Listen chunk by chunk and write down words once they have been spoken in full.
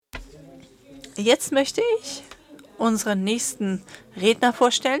Jetzt möchte ich unseren nächsten Redner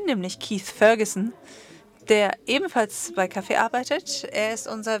vorstellen, nämlich Keith Ferguson, der ebenfalls bei Kaffee arbeitet. Er ist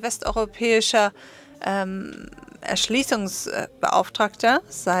unser westeuropäischer Erschließungsbeauftragter.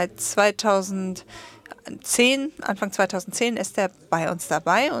 Seit 2010, Anfang 2010 ist er bei uns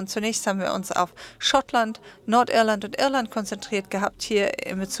dabei. Und zunächst haben wir uns auf Schottland, Nordirland und Irland konzentriert gehabt, hier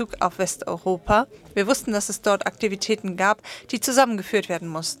in Bezug auf Westeuropa. Wir wussten, dass es dort Aktivitäten gab, die zusammengeführt werden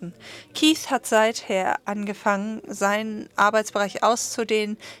mussten. Keith hat seither angefangen, seinen Arbeitsbereich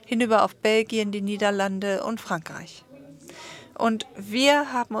auszudehnen, hinüber auf Belgien, die Niederlande und Frankreich. Und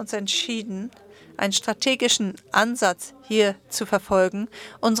wir haben uns entschieden, einen strategischen Ansatz hier zu verfolgen,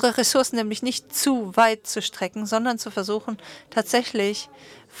 unsere Ressourcen nämlich nicht zu weit zu strecken, sondern zu versuchen, tatsächlich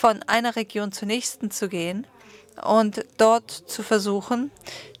von einer Region zur nächsten zu gehen und dort zu versuchen,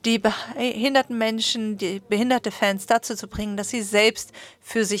 die behinderten Menschen, die behinderte Fans dazu zu bringen, dass sie selbst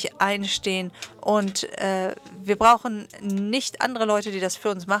für sich einstehen. Und wir brauchen nicht andere Leute, die das für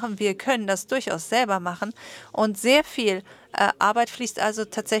uns machen. Wir können das durchaus selber machen. Und sehr viel Arbeit fließt also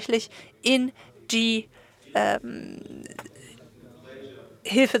tatsächlich in die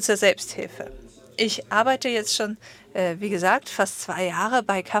Hilfe zur Selbsthilfe. Ich arbeite jetzt schon, wie gesagt, fast 2 Jahre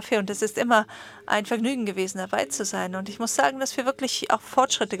bei Kaffee und es ist immer ein Vergnügen gewesen, dabei zu sein. Und ich muss sagen, dass wir wirklich auch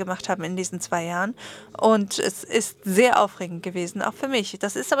Fortschritte gemacht haben in diesen 2 Jahren. Und es ist sehr aufregend gewesen, auch für mich.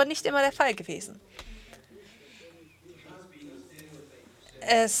 Das ist aber nicht immer der Fall gewesen.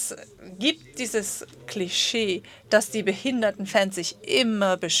 Es gibt dieses Klischee, dass die behinderten Fans sich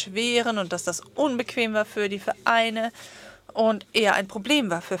immer beschweren und dass das unbequem war für die Vereine und eher ein Problem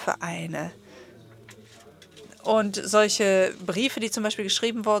war für Vereine. Und solche Briefe, die zum Beispiel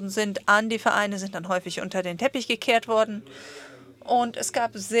geschrieben worden sind an die Vereine, sind dann häufig unter den Teppich gekehrt worden. Und es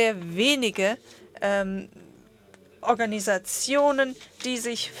gab sehr wenige Organisationen, die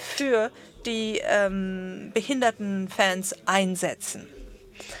sich für die behinderten Fans einsetzen.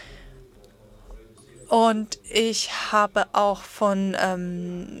 Und ich habe auch von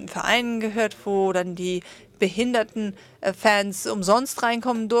Vereinen gehört, wo dann die behinderten Fans umsonst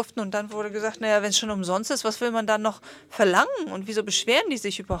reinkommen durften. Und dann wurde gesagt, naja, wenn es schon umsonst ist, was will man dann noch verlangen? Und wieso beschweren die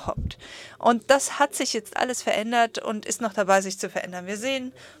sich überhaupt? Und das hat sich jetzt alles verändert und ist noch dabei, sich zu verändern. Wir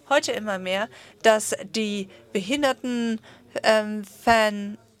sehen heute immer mehr, dass die behinderten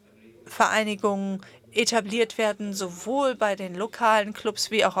Fanvereinigungen etabliert werden, sowohl bei den lokalen Clubs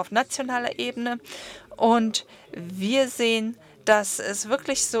wie auch auf nationaler Ebene. Und wir sehen, dass es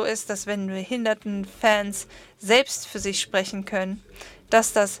wirklich so ist, dass wenn behinderten Fans selbst für sich sprechen können,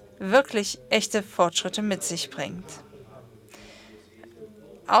 dass das wirklich echte Fortschritte mit sich bringt.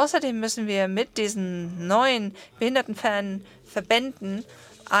 Außerdem müssen wir mit diesen neuen Behindertenfanverbänden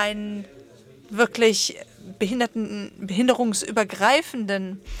einen wirklich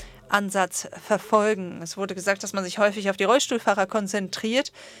behinderungsübergreifenden Ansatz verfolgen. Es wurde gesagt, dass man sich häufig auf die Rollstuhlfahrer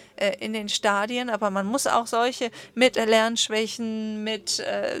konzentriert in den Stadien, aber man muss auch solche mit Lernschwächen, mit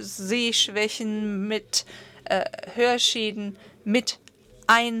Sehschwächen, mit Hörschäden mit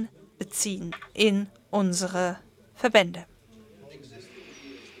einbeziehen in unsere Verbände.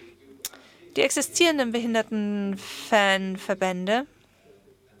 Die existierenden Behindertenfanverbände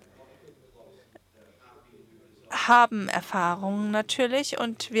haben Erfahrungen natürlich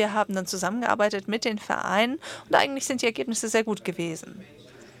und wir haben dann zusammengearbeitet mit den Vereinen und eigentlich sind die Ergebnisse sehr gut gewesen.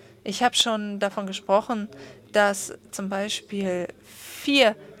 Ich habe schon davon gesprochen, dass zum Beispiel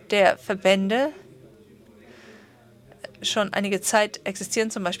 4 der Verbände schon einige Zeit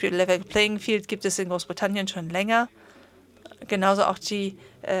existieren. Zum Beispiel Level Playing Field gibt es in Großbritannien schon länger. Genauso auch die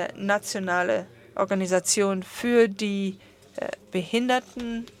nationale Organisation für die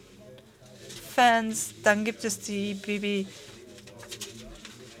Behindertenfans. Dann gibt es die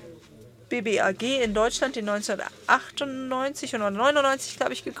BBAG in Deutschland, die 1998 oder 1999,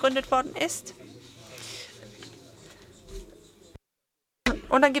 glaube ich, gegründet worden ist.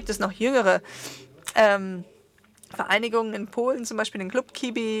 Und dann gibt es noch jüngere Vereinigungen in Polen, zum Beispiel den Klub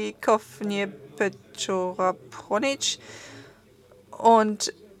Kibikov Niepeczora-Pronic.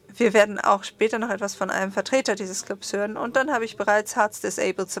 Und wir werden auch später noch etwas von einem Vertreter dieses Clubs hören. Und dann habe ich bereits Hearts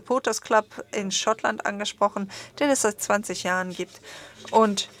Disabled Supporters Club in Schottland angesprochen, den es seit 20 Jahren gibt.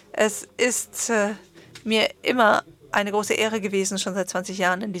 Und es ist mir immer eine große Ehre gewesen, schon seit 20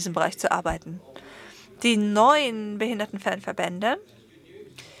 Jahren in diesem Bereich zu arbeiten. Die neuen Behindertenfanverbände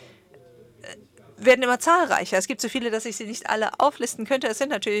werden immer zahlreicher. Es gibt so viele, dass ich sie nicht alle auflisten könnte. Es sind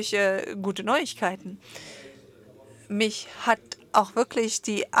natürlich gute Neuigkeiten. Mich hat auch wirklich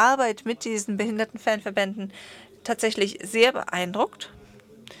die Arbeit mit diesen Behindertenfanverbänden tatsächlich sehr beeindruckt.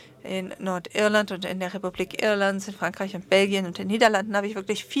 in Nordirland und in der Republik Irlands, in Frankreich und Belgien und den Niederlanden habe ich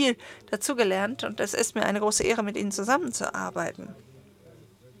wirklich viel dazugelernt und es ist mir eine große Ehre, mit Ihnen zusammenzuarbeiten.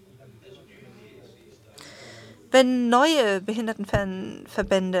 Wenn neue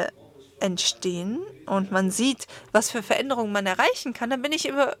Behindertenverbände entstehen und man sieht, was für Veränderungen man erreichen kann, dann bin ich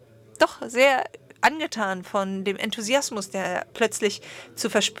immer doch sehr angetan von dem Enthusiasmus, der plötzlich zu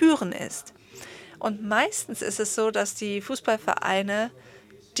verspüren ist. Und meistens ist es so, dass die Fußballvereine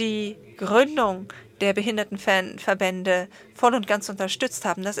die Gründung der Behindertenverbände voll und ganz unterstützt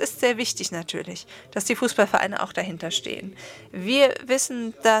haben. Das ist sehr wichtig natürlich, dass die Fußballvereine auch dahinter stehen. Wir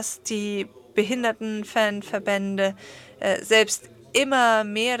wissen, dass die Behindertenverbände selbst immer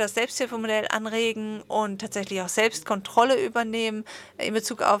mehr das Selbsthilfemodell anregen und tatsächlich auch selbst Kontrolle übernehmen in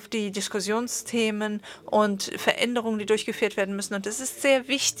Bezug auf die Diskussionsthemen und Veränderungen, die durchgeführt werden müssen. Und es ist sehr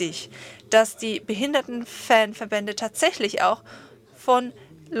wichtig, dass die Behindertenverbände tatsächlich auch von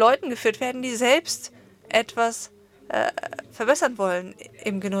Leuten geführt werden, die selbst etwas verbessern wollen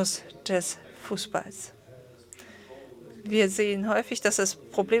im Genuss des Fußballs. Wir sehen häufig, dass es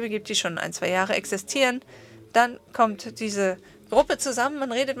Probleme gibt, die schon 1, 2 Jahre existieren. Dann kommt diese Gruppe zusammen,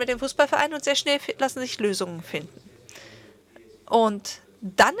 man redet mit dem Fußballverein und sehr schnell lassen sich Lösungen finden. Und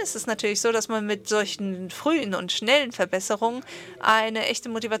dann ist es natürlich so, dass man mit solchen frühen und schnellen Verbesserungen eine echte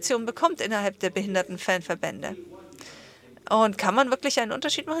Motivation bekommt innerhalb der Behindertenverbände. Und kann man wirklich einen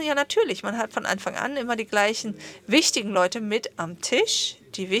Unterschied machen? Ja, natürlich. Man hat von Anfang an immer die gleichen wichtigen Leute mit am Tisch,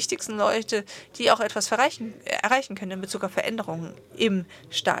 die wichtigsten Leute, die auch etwas erreichen können in Bezug auf Veränderungen im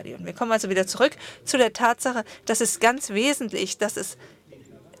Stadion. Wir kommen also wieder zurück zu der Tatsache, dass es ganz wesentlich, dass es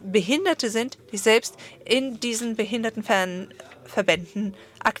Behinderte sind, die selbst in diesen Behindertenverbänden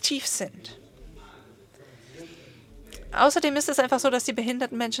aktiv sind. Außerdem ist es einfach so, dass die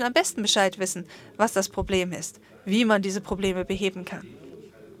behinderten Menschen am besten Bescheid wissen, was das Problem ist, wie man diese Probleme beheben kann.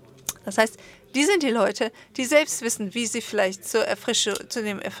 Das heißt, die sind die Leute, die selbst wissen, wie sie vielleicht zu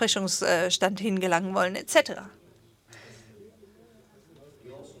dem Erfrischungsstand hingelangen wollen, etc.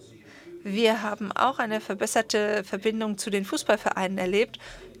 Wir haben auch eine verbesserte Verbindung zu den Fußballvereinen erlebt.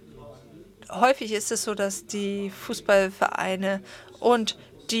 Häufig ist es so, dass die Fußballvereine und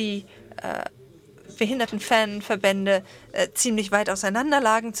die Behindertenfanverbände ziemlich weit auseinander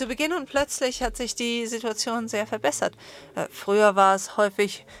lagen zu Beginn und plötzlich hat sich die Situation sehr verbessert. Früher war es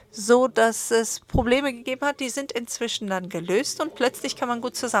häufig so, dass es Probleme gegeben hat, die sind inzwischen dann gelöst und plötzlich kann man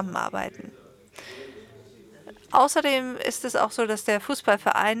gut zusammenarbeiten. Außerdem ist es auch so, dass der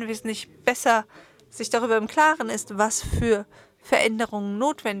Fußballverein wesentlich besser sich darüber im Klaren ist, was für Veränderungen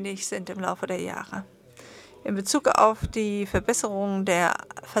notwendig sind im Laufe der Jahre. In Bezug auf die Verbesserung der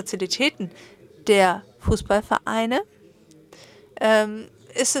Fazilitäten der Fußballvereine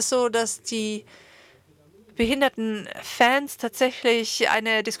ist es so, dass die behinderten Fans tatsächlich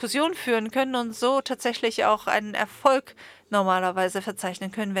eine Diskussion führen können und so tatsächlich auch einen Erfolg normalerweise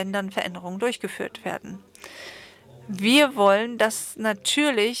verzeichnen können, wenn dann Veränderungen durchgeführt werden. Wir wollen, dass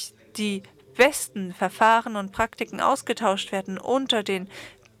natürlich die besten Verfahren und Praktiken ausgetauscht werden unter den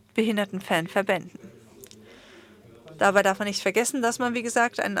behinderten Fanverbänden. Dabei darf man nicht vergessen, dass man, wie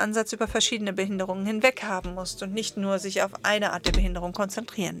gesagt, einen Ansatz über verschiedene Behinderungen hinweg haben muss und nicht nur sich auf eine Art der Behinderung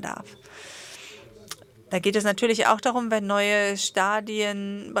konzentrieren darf. Da geht es natürlich auch darum, wenn neue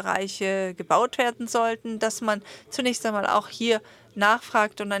Stadienbereiche gebaut werden sollten, dass man zunächst einmal auch hier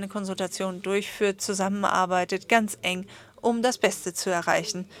nachfragt und eine Konsultation durchführt, zusammenarbeitet, ganz eng, um das Beste zu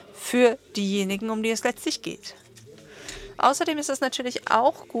erreichen für diejenigen, um die es letztlich geht. Außerdem ist es natürlich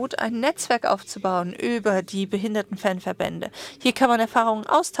auch gut, ein Netzwerk aufzubauen über die Behindertenfanverbände. Hier kann man Erfahrungen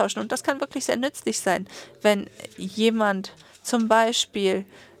austauschen und das kann wirklich sehr nützlich sein, wenn jemand zum Beispiel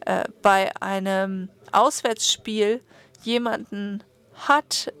bei einem Auswärtsspiel jemanden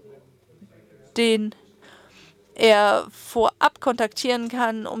hat, den er vorab kontaktieren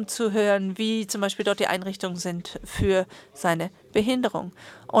kann, um zu hören, wie zum Beispiel dort die Einrichtungen sind für seine Behinderung.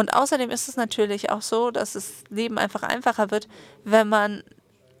 Und außerdem ist es natürlich auch so, dass das Leben einfach einfacher wird, wenn man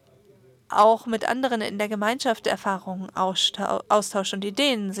auch mit anderen in der Gemeinschaft Erfahrungen austauscht und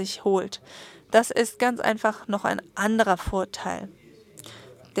Ideen sich holt. Das ist ganz einfach noch ein anderer Vorteil.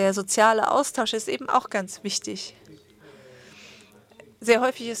 Der soziale Austausch ist eben auch ganz wichtig. Sehr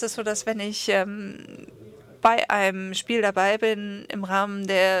häufig ist es so, dass wenn ich bei einem Spiel dabei bin im Rahmen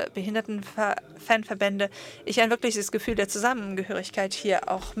der Behindertenfanverbände, ich ein wirkliches Gefühl der Zusammengehörigkeit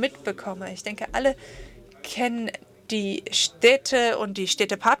hier auch mitbekomme. Ich denke, alle kennen die Städte und die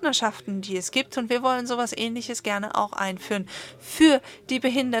Städtepartnerschaften, die es gibt, und wir wollen sowas Ähnliches gerne auch einführen für die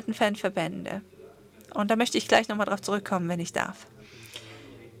Behindertenfanverbände. Und da möchte ich gleich nochmal drauf zurückkommen, wenn ich darf.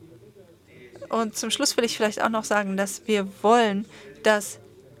 Und zum Schluss will ich vielleicht auch noch sagen, dass wir wollen, dass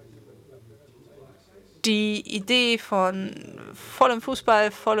die Idee von vollem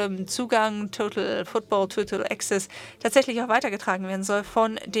Fußball, vollem Zugang, Total Football, Total Access tatsächlich auch weitergetragen werden soll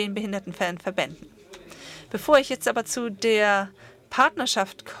von den Behindertenfanverbänden. Bevor ich jetzt aber zu der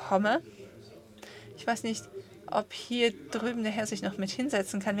Partnerschaft komme, ich weiß nicht, ob hier drüben der Herr sich noch mit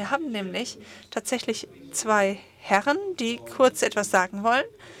hinsetzen kann. Wir haben nämlich tatsächlich zwei Herren, die kurz etwas sagen wollen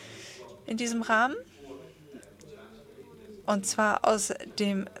in diesem Rahmen. Und zwar aus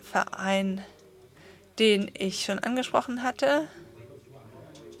dem Verein, den ich schon angesprochen hatte.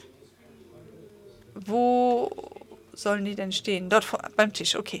 Wo sollen die denn stehen? Dort beim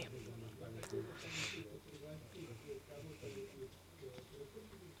Tisch, okay.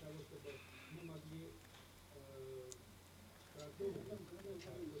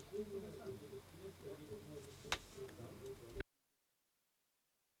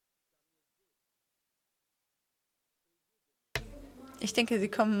 Ich denke, Sie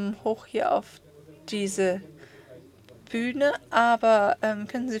kommen hoch hier auf diese Bühne, aber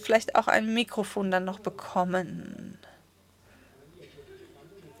können Sie vielleicht auch ein Mikrofon dann noch bekommen?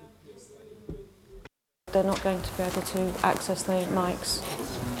 They're not going to be able to access the mics.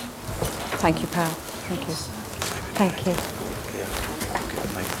 Thank you, Pal. Thank you. Thank you.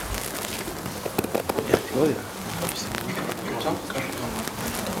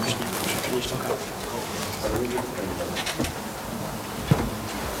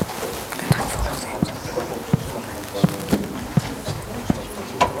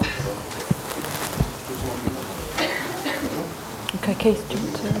 Okay, Keith, do you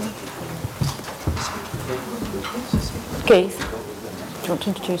want to... Keith, do you want to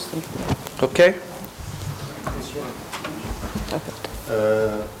introduce them? Okay. Perfect.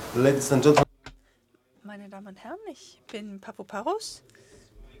 Ladies and gentlemen. Meine Damen und Herren, ich bin Papoparus.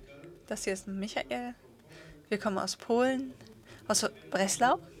 Das hier ist Michael. Wir kommen aus Polen, aus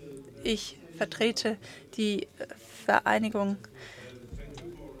Breslau. Ich vertrete die Vereinigung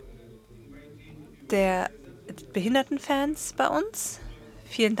der Behindertenfans bei uns.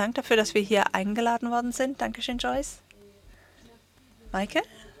 Vielen Dank dafür, dass wir hier eingeladen worden sind. Dankeschön, Joyce. Maike?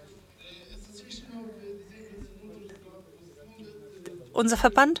 Unser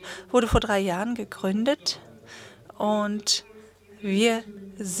Verband wurde vor 3 Jahren gegründet und wir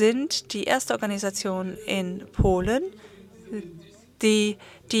sind die erste Organisation in Polen, die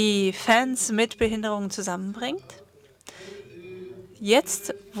die Fans mit Behinderungen zusammenbringt.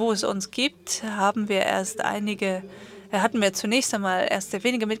 Jetzt, wo es uns gibt, hatten wir zunächst einmal erst sehr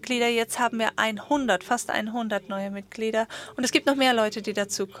wenige Mitglieder, jetzt haben wir fast 100 neue Mitglieder und es gibt noch mehr Leute, die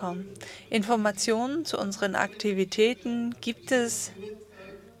dazukommen. Informationen zu unseren Aktivitäten gibt es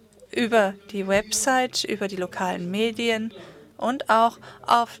über die Website, über die lokalen Medien und auch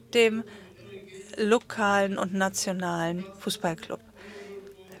auf dem lokalen und nationalen Fußballclub.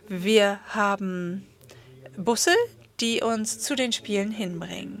 Wir haben Busse, die uns zu den Spielen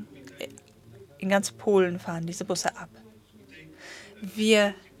hinbringen. In ganz Polen fahren diese Busse ab.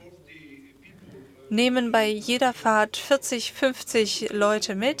 Wir nehmen bei jeder Fahrt 40, 50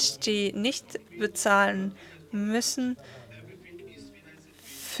 Leute mit, die nicht bezahlen müssen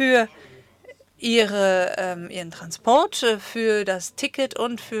für ihren Transport, für das Ticket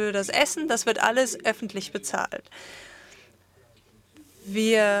und für das Essen. Das wird alles öffentlich bezahlt.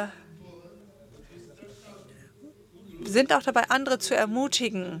 Wir sind auch dabei, andere zu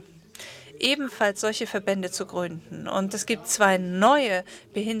ermutigen, ebenfalls solche Verbände zu gründen. Und es gibt 2 neue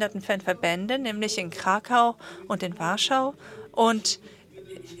Behindertenfanverbände, nämlich in Krakau und in Warschau. Und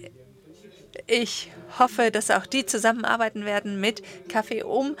ich hoffe, dass auch die zusammenarbeiten werden mit Café,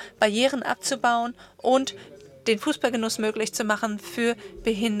 um Barrieren abzubauen und den Fußballgenuss möglich zu machen für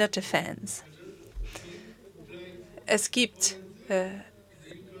behinderte Fans. Es gibt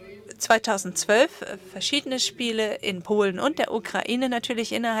 2012 verschiedene Spiele in Polen und der Ukraine,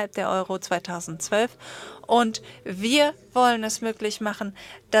 natürlich innerhalb der Euro 2012. Und wir wollen es möglich machen,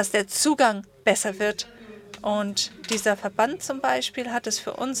 dass der Zugang besser wird. Und dieser Verband zum Beispiel hat es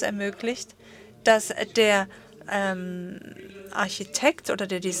für uns ermöglicht, dass der Architekt oder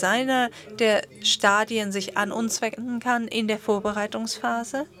der Designer der Stadien sich an uns wenden kann in der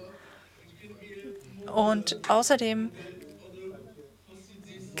Vorbereitungsphase. Und außerdem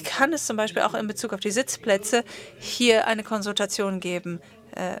kann es zum Beispiel auch in Bezug auf die Sitzplätze hier eine Konsultation geben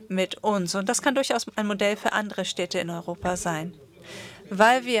mit uns. Und das kann durchaus ein Modell für andere Städte in Europa sein.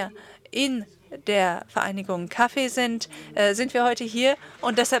 Weil wir in der Vereinigung Kaffee sind, sind wir heute hier.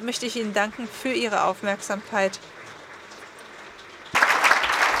 Und deshalb möchte ich Ihnen danken für Ihre Aufmerksamkeit.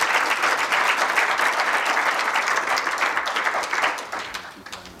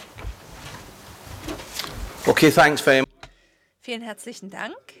 Okay, thanks very much. Vielen herzlichen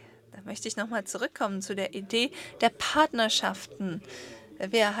Dank. Da möchte ich nochmal zurückkommen zu der Idee der Partnerschaften.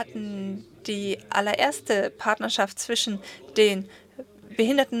 Wir hatten die allererste Partnerschaft zwischen den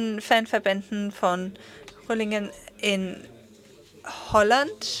Behindertenfanverbänden von Groningen in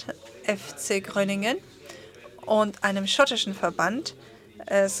Holland, FC Groningen, und einem schottischen Verband.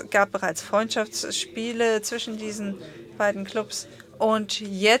 Es gab bereits Freundschaftsspiele zwischen diesen beiden Clubs. Und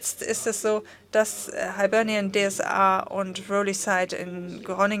jetzt ist es so, dass Hibernian DSA und Rollyside in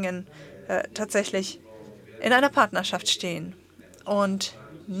Groningen tatsächlich in einer Partnerschaft stehen. Und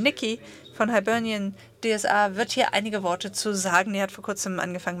Nikki von Hibernian DSA wird hier einige Worte zu sagen. Die hat vor kurzem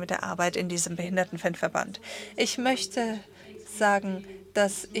angefangen mit der Arbeit in diesem Behindertenfanverband. Ich möchte sagen,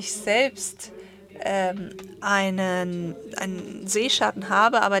 dass ich selbst einen Sehschaden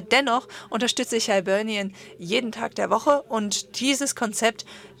habe, aber dennoch unterstütze ich Hibernian jeden Tag der Woche, und dieses Konzept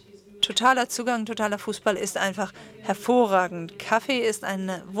totaler Zugang, totaler Fußball ist einfach hervorragend. Kaffee ist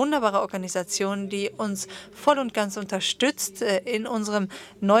eine wunderbare Organisation, die uns voll und ganz unterstützt in unserem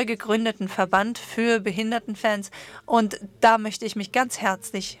neu gegründeten Verband für Behindertenfans, und da möchte ich mich ganz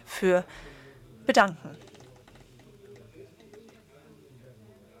herzlich für bedanken.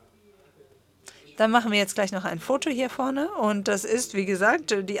 Dann machen wir jetzt gleich noch ein Foto hier vorne, und das ist, wie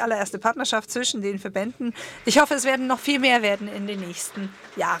gesagt, die allererste Partnerschaft zwischen den Verbänden. Ich hoffe, es werden noch viel mehr werden in den nächsten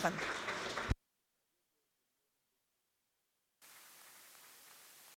Jahren.